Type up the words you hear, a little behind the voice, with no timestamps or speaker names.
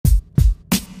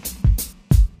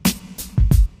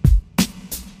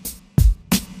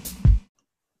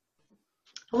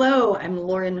Hello, I'm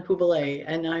Lauren Hubele,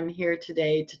 and I'm here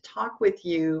today to talk with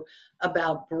you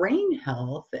about brain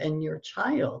health and your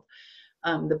child.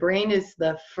 The brain is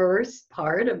the first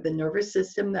part of the nervous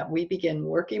system that we begin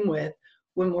working with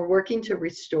when we're working to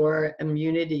restore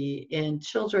immunity in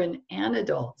children and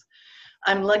adults.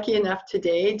 I'm lucky enough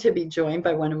today to be joined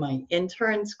by one of my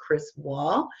interns, Chris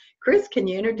Wall. Chris, can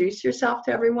you introduce yourself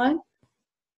to everyone?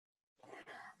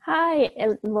 Hi,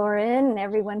 Lauren, and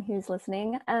everyone who's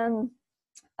listening.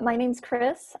 My name's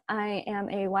Chris. I am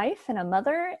a wife and a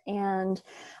mother, and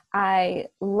I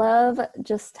love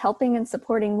just helping and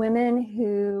supporting women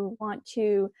who want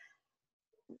to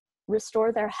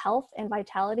restore their health and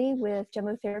vitality with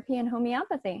gemotherapy and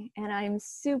homeopathy. And I'm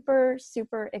super,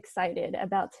 super excited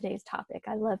about today's topic.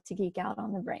 I love to geek out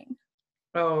on the brain.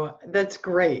 Oh, that's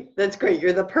great. That's great.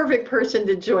 You're the perfect person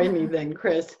to join me then,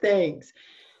 Chris. Thanks.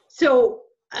 So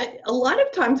a lot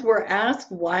of times we're asked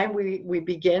why we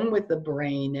begin with the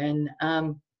brain, and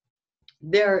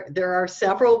there are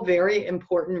several very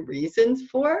important reasons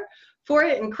for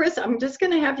it. And Chris, I'm just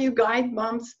going to have you guide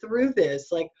moms through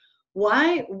this. Like,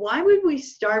 why would we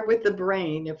start with the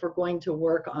brain if we're going to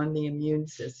work on the immune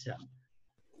system?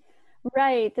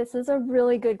 Right. This is a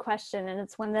really good question, and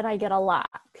it's one that I get a lot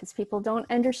because people don't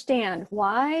understand,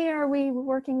 why are we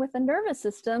working with the nervous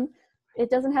system? It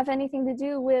doesn't have anything to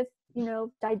do with,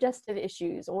 digestive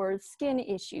issues or skin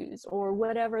issues or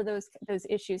whatever those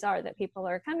issues are that people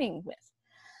are coming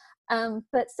with.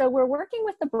 But so we're working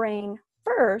with the brain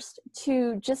first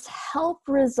to just help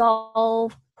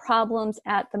resolve problems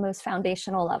at the most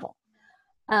foundational level.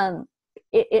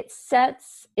 It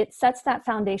sets that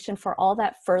foundation for all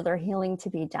that further healing to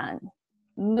be done.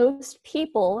 Most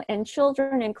people, and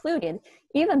children included,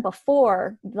 even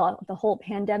before the whole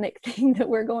pandemic thing that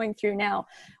we're going through now,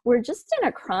 we're just in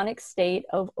a chronic state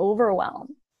of overwhelm.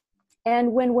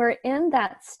 And when we're in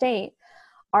that state,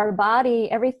 our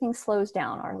body, everything slows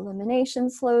down. Our elimination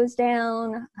slows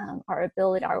down, our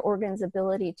organs'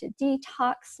 ability to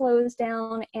detox slows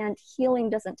down, and healing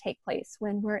doesn't take place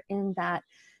when we're in that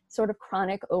sort of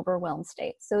chronic overwhelm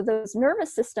state. So those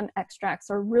nervous system extracts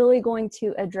are really going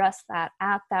to address that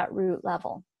at that root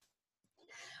level.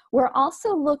 We're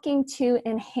also looking to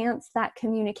enhance that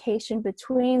communication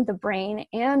between the brain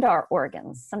and our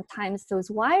organs. Sometimes those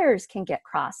wires can get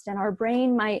crossed, and our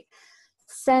brain might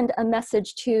send a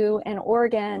message to an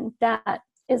organ that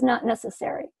is not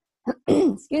necessary.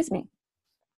 Excuse me.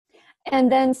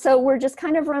 And then so we're just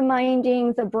kind of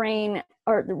reminding the brain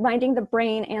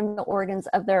and the organs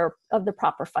of the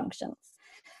proper functions.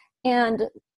 And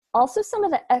also some of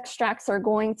the extracts are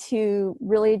going to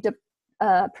really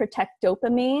protect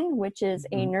dopamine, which is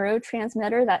a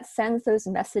neurotransmitter that sends those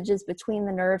messages between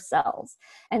the nerve cells.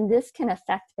 And this can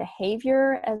affect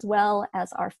behavior as well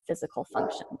as our physical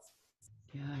functions.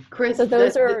 Yeah, Chris, so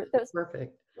those are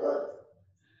perfect.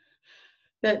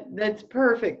 That's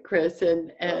perfect, Chris.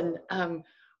 And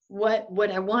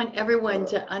what I want everyone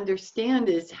to understand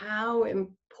is how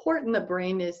important the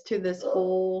brain is to this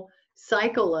whole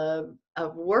cycle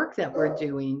of work that we're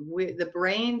doing. The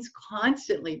brain's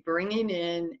constantly bringing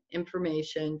in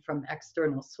information from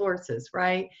external sources,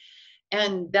 right?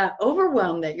 And that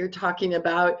overwhelm that you're talking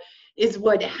about is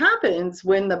what happens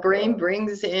when the brain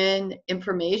brings in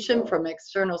information from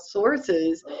external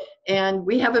sources and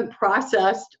we haven't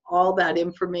processed all that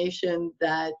information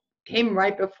that came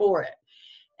right before it.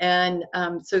 And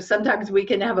so sometimes we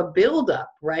can have a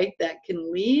buildup, right, that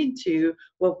can lead to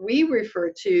what we refer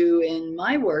to in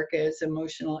my work as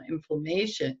emotional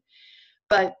inflammation.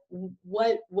 But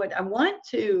what I want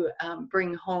to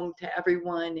bring home to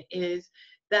everyone is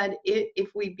that if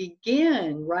we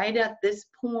begin right at this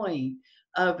point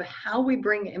of how we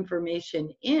bring information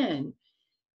in,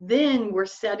 then we're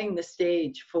setting the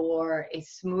stage for a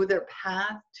smoother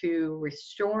path to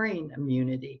restoring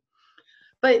immunity.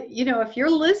 But if you're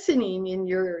listening and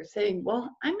you're saying, well,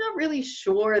 I'm not really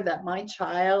sure that my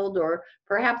child or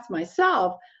perhaps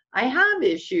myself, I have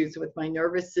issues with my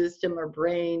nervous system or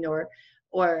brain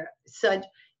or such,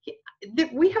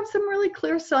 we have some really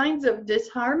clear signs of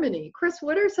disharmony. Chris,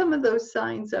 what are some of those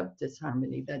signs of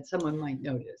disharmony that someone might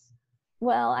notice?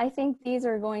 Well, I think these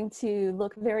are going to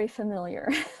look very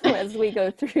familiar as we go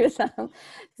through them.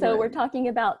 So we're talking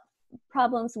about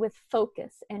problems with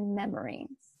focus and memories.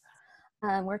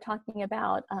 We're talking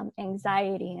about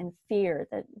anxiety and fear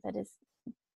that is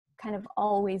kind of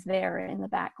always there in the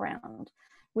background.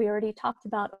 We already talked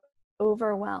about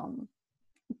overwhelm,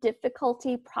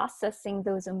 difficulty processing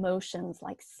those emotions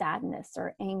like sadness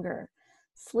or anger.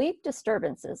 Sleep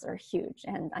disturbances are huge.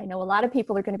 And I know a lot of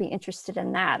people are going to be interested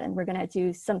in that. And we're going to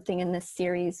do something in this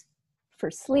series for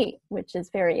sleep, which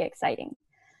is very exciting.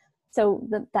 So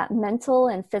that mental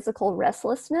and physical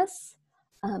restlessness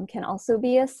can also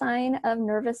be a sign of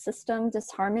nervous system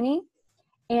disharmony.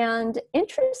 And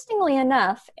interestingly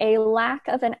enough, a lack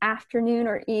of an afternoon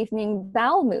or evening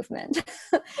bowel movement.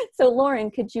 So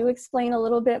Lauren, could you explain a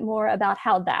little bit more about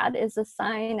how that is a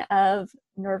sign of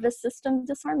nervous system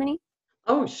disharmony?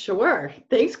 Oh, sure.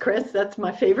 Thanks, Chris. That's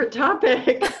my favorite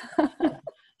topic.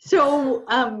 So,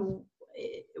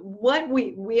 what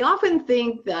we often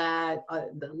think that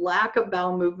the lack of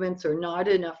bowel movements or not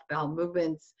enough bowel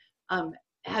movements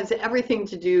has everything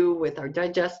to do with our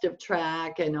digestive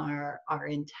tract and our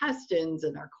intestines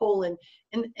and our colon.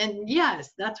 And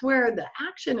yes, that's where the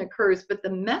action occurs, but the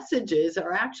messages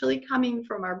are actually coming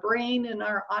from our brain and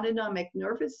our autonomic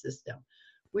nervous system.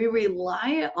 We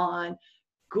rely on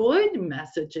good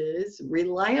messages,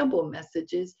 reliable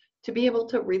messages, to be able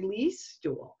to release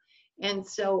stool. And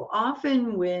so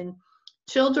often when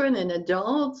children and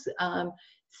adults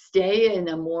stay in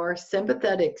a more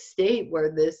sympathetic state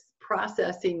where this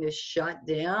processing is shut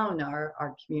down,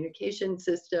 our communication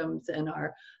systems and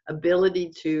our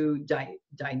ability to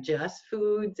digest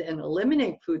foods and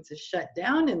eliminate foods is shut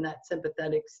down in that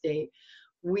sympathetic state,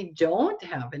 we don't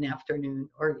have an afternoon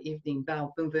or evening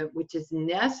bowel movement, which is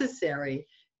necessary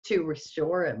to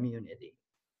restore immunity.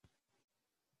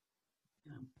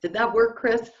 Did that work,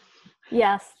 Chris?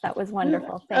 Yes, that was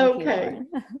wonderful. Thank you, Lauren.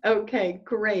 Okay,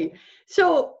 great.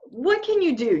 So what can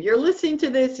you do? You're listening to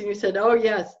this and you said, oh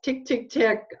yes, tick, tick,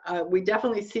 tick. We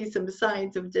definitely see some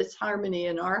signs of disharmony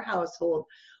in our household.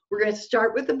 We're going to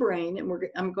start with the brain, and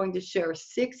I'm going to share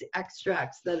 6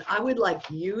 extracts that I would like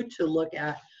you to look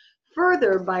at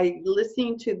further by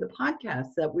listening to the podcast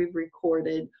that we've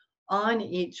recorded on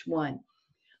each one.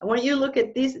 I want you to look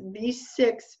at these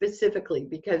 6 specifically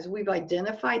because we've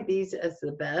identified these as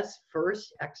the best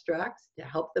first extracts to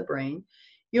help the brain.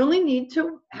 You only need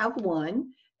to have one,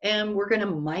 and we're going to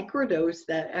microdose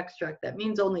that extract. That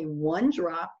means only 1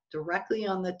 drop directly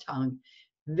on the tongue.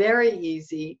 Very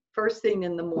easy, first thing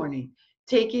in the morning.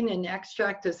 Taking an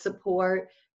extract to support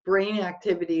brain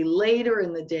activity later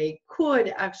in the day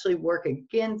could actually work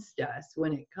against us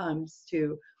when it comes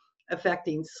to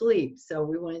affecting sleep. So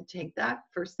we want to take that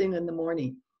first thing in the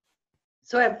morning.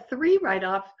 So I have 3 right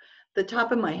off the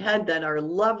top of my head that are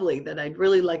lovely that I'd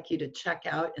really like you to check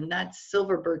out. And that's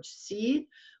silver birch seed,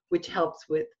 which helps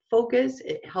with focus.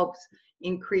 It helps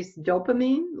increase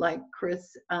dopamine, like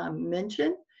Chris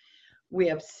mentioned. We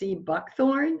have sea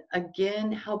buckthorn,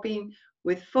 again, helping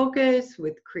with focus,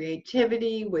 with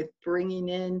creativity, with bringing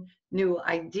in new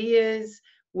ideas,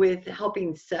 with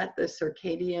helping set the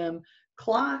circadian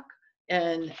clock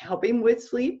and helping with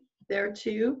sleep there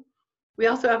too. We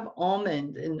also have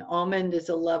almond, and almond is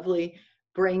a lovely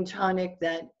brain tonic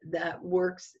that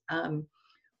works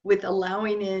with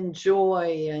allowing in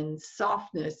joy and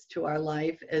softness to our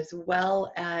life, as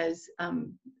well as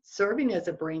serving as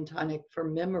a brain tonic for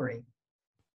memory.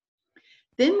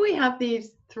 Then we have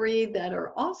these 3 that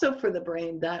are also for the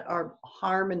brain that are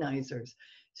harmonizers.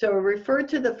 So I referred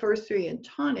to the first 3 in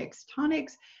tonics.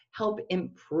 Tonics help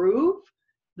improve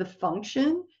the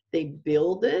function, they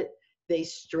build it, they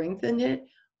strengthen it.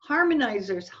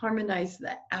 Harmonizers harmonize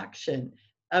the action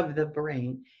of the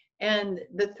brain. And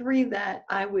the 3 that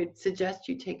I would suggest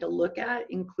you take a look at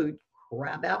include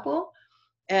crabapple.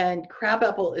 And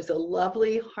crabapple is a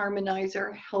lovely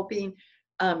harmonizer, helping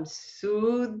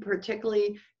soothe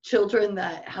particularly children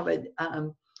that have a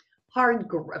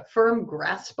firm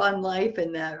grasp on life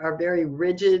and that are very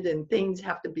rigid and things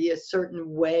have to be a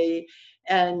certain way.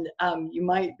 And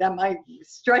that might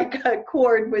strike a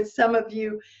chord with some of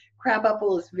you.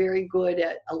 Crabapple is very good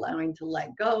at allowing to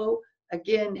let go,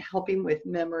 again, helping with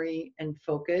memory and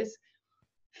focus.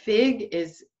 Fig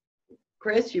is,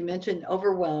 Chris, you mentioned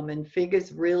overwhelm, and fig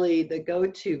is really the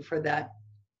go-to for that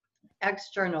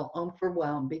external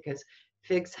overwhelm because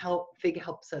fig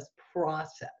helps us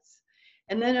process.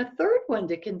 And then a third one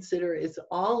to consider is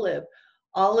olive.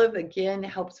 Olive, again,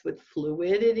 helps with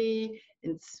fluidity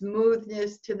and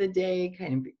smoothness to the day,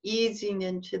 kind of easing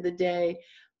into the day.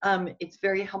 It's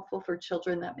very helpful for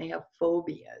children that may have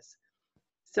phobias.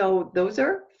 So those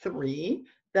are 3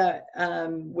 that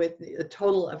with a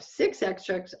total of 6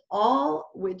 extracts, all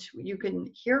which you can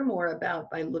hear more about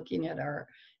by looking at our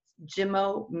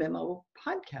Jimmo Memo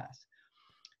podcast.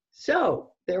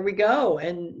 So there we go.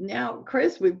 And now,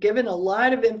 Chris, we've given a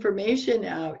lot of information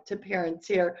out to parents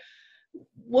here.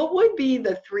 What would be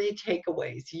the 3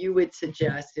 takeaways you would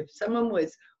suggest if someone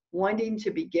was wanting to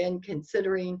begin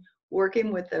considering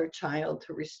working with their child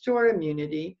to restore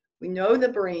immunity? We know the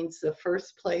brain's the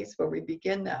first place where we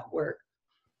begin that work.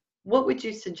 What would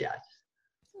you suggest?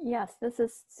 Yes, this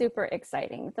is super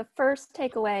exciting. The first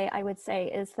takeaway I would say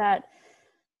is that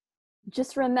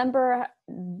just remember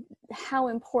how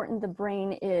important the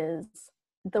brain is,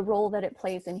 the role that it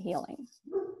plays in healing.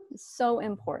 It's so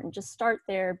important. Just start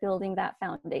there, building that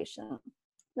foundation.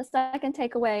 The second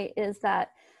takeaway is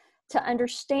that to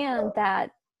understand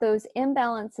that those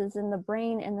imbalances in the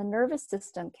brain and the nervous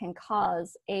system can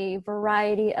cause a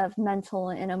variety of mental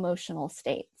and emotional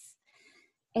states.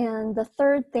 And the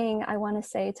third thing I want to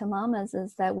say to mamas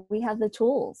is that we have the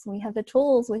tools. We have the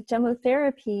tools with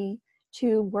gemotherapy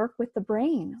to work with the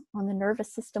brain on the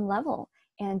nervous system level.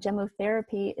 And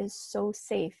gemotherapy is so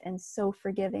safe and so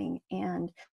forgiving,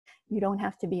 and you don't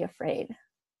have to be afraid.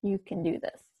 You can do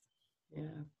this.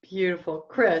 Yeah, beautiful.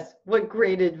 Chris, what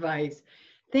great advice.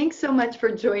 Thanks so much for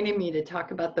joining me to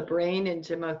talk about the brain and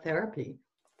gemotherapy.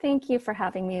 Thank you for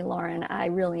having me, Lauren. I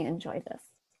really enjoyed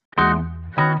this.